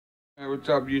Hey, what's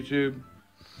up, YouTube?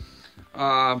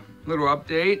 Little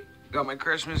update. Got my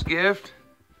Christmas gift.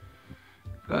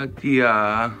 Got the,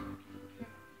 I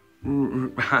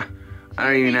don't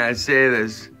even know how to say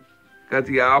this. Got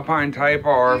the Alpine Type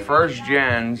R 1st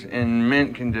gens in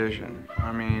mint condition.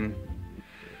 I mean,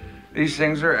 these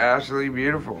things are absolutely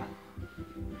beautiful.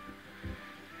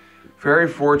 Very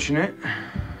fortunate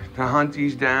to hunt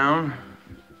these down,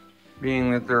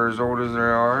 being that they're as old as they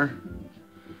are.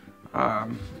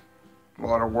 A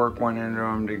lot of work went into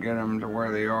them to get them to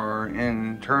where they are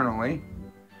internally,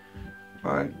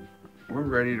 but we're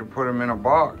ready to put them in a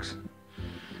box.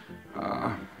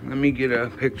 Let me get a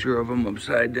picture of them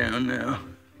upside down now.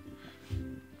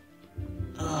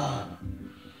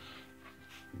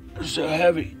 They're so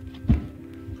heavy.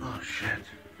 Oh shit.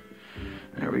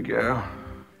 There we go.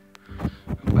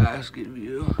 Basket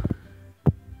view.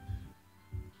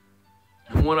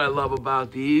 And what I love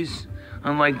about these,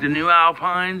 unlike the new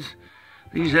Alpines,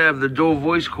 these have the dual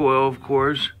voice coil, of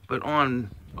course, but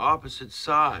on opposite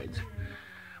sides,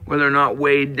 where they're not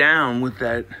weighed down with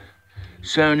that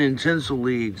sewn-in tinsel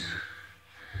leads.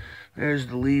 There's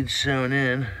the leads sewn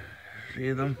in.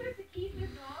 See them?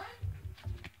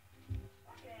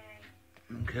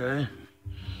 Okay.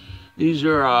 These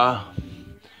are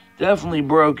definitely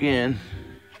broke in,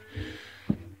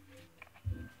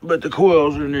 but the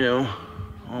coils are new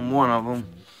on one of them.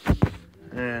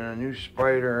 And a new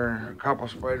spider, a couple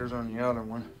spiders on the other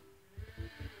one.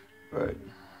 But,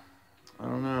 I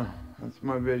don't know. That's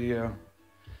my video.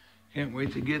 Can't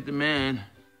wait to get them in.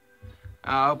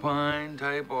 Alpine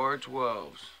Type R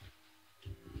 12s.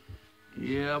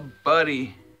 Yeah,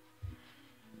 buddy.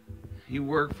 You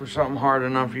work for something hard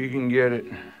enough, you can get it.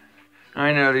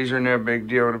 I know these are no big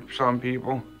deal to some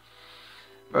people.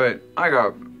 But I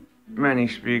got many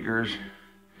speakers.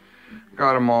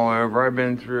 Got them all over. I've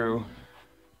been through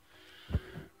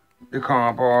the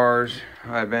Comp Rs,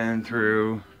 I've been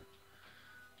through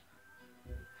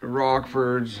the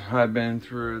Rockfords, I've been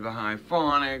through the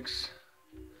Hyphonics,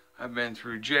 I've been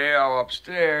through JL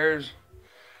upstairs,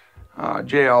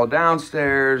 JL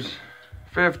downstairs,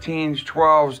 15s,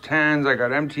 12s, 10s, I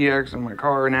got MTX in my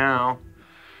car now.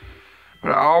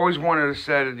 But I always wanted a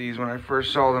set of these when I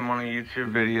first saw them on a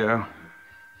YouTube video.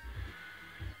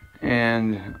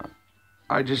 And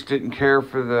I just didn't care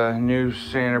for the new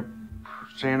Santa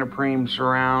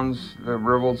surrounds, the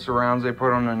riveled surrounds they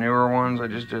put on the newer ones. I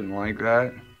just didn't like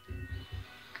that.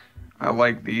 I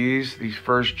like these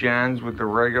 1st gens with the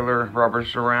regular rubber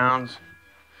surrounds.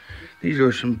 These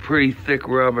are some pretty thick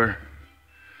rubber,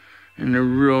 and they're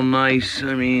real nice.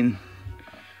 I mean,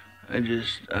 I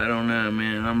don't know,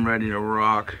 man. I'm ready to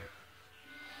rock.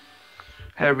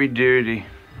 Heavy duty.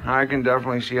 I can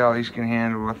definitely see how these can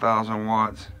handle 1,000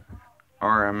 watts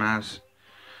RMS.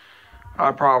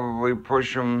 I probably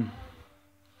push them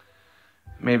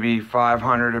maybe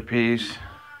 500 a piece,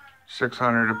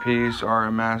 600 a piece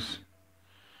RMS.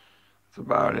 That's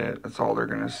about it. That's all they're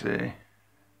gonna see.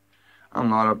 I'm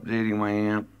not updating my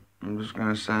amp. I'm just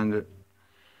gonna send it.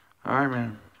 All right,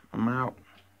 man. I'm out.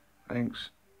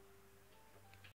 Thanks.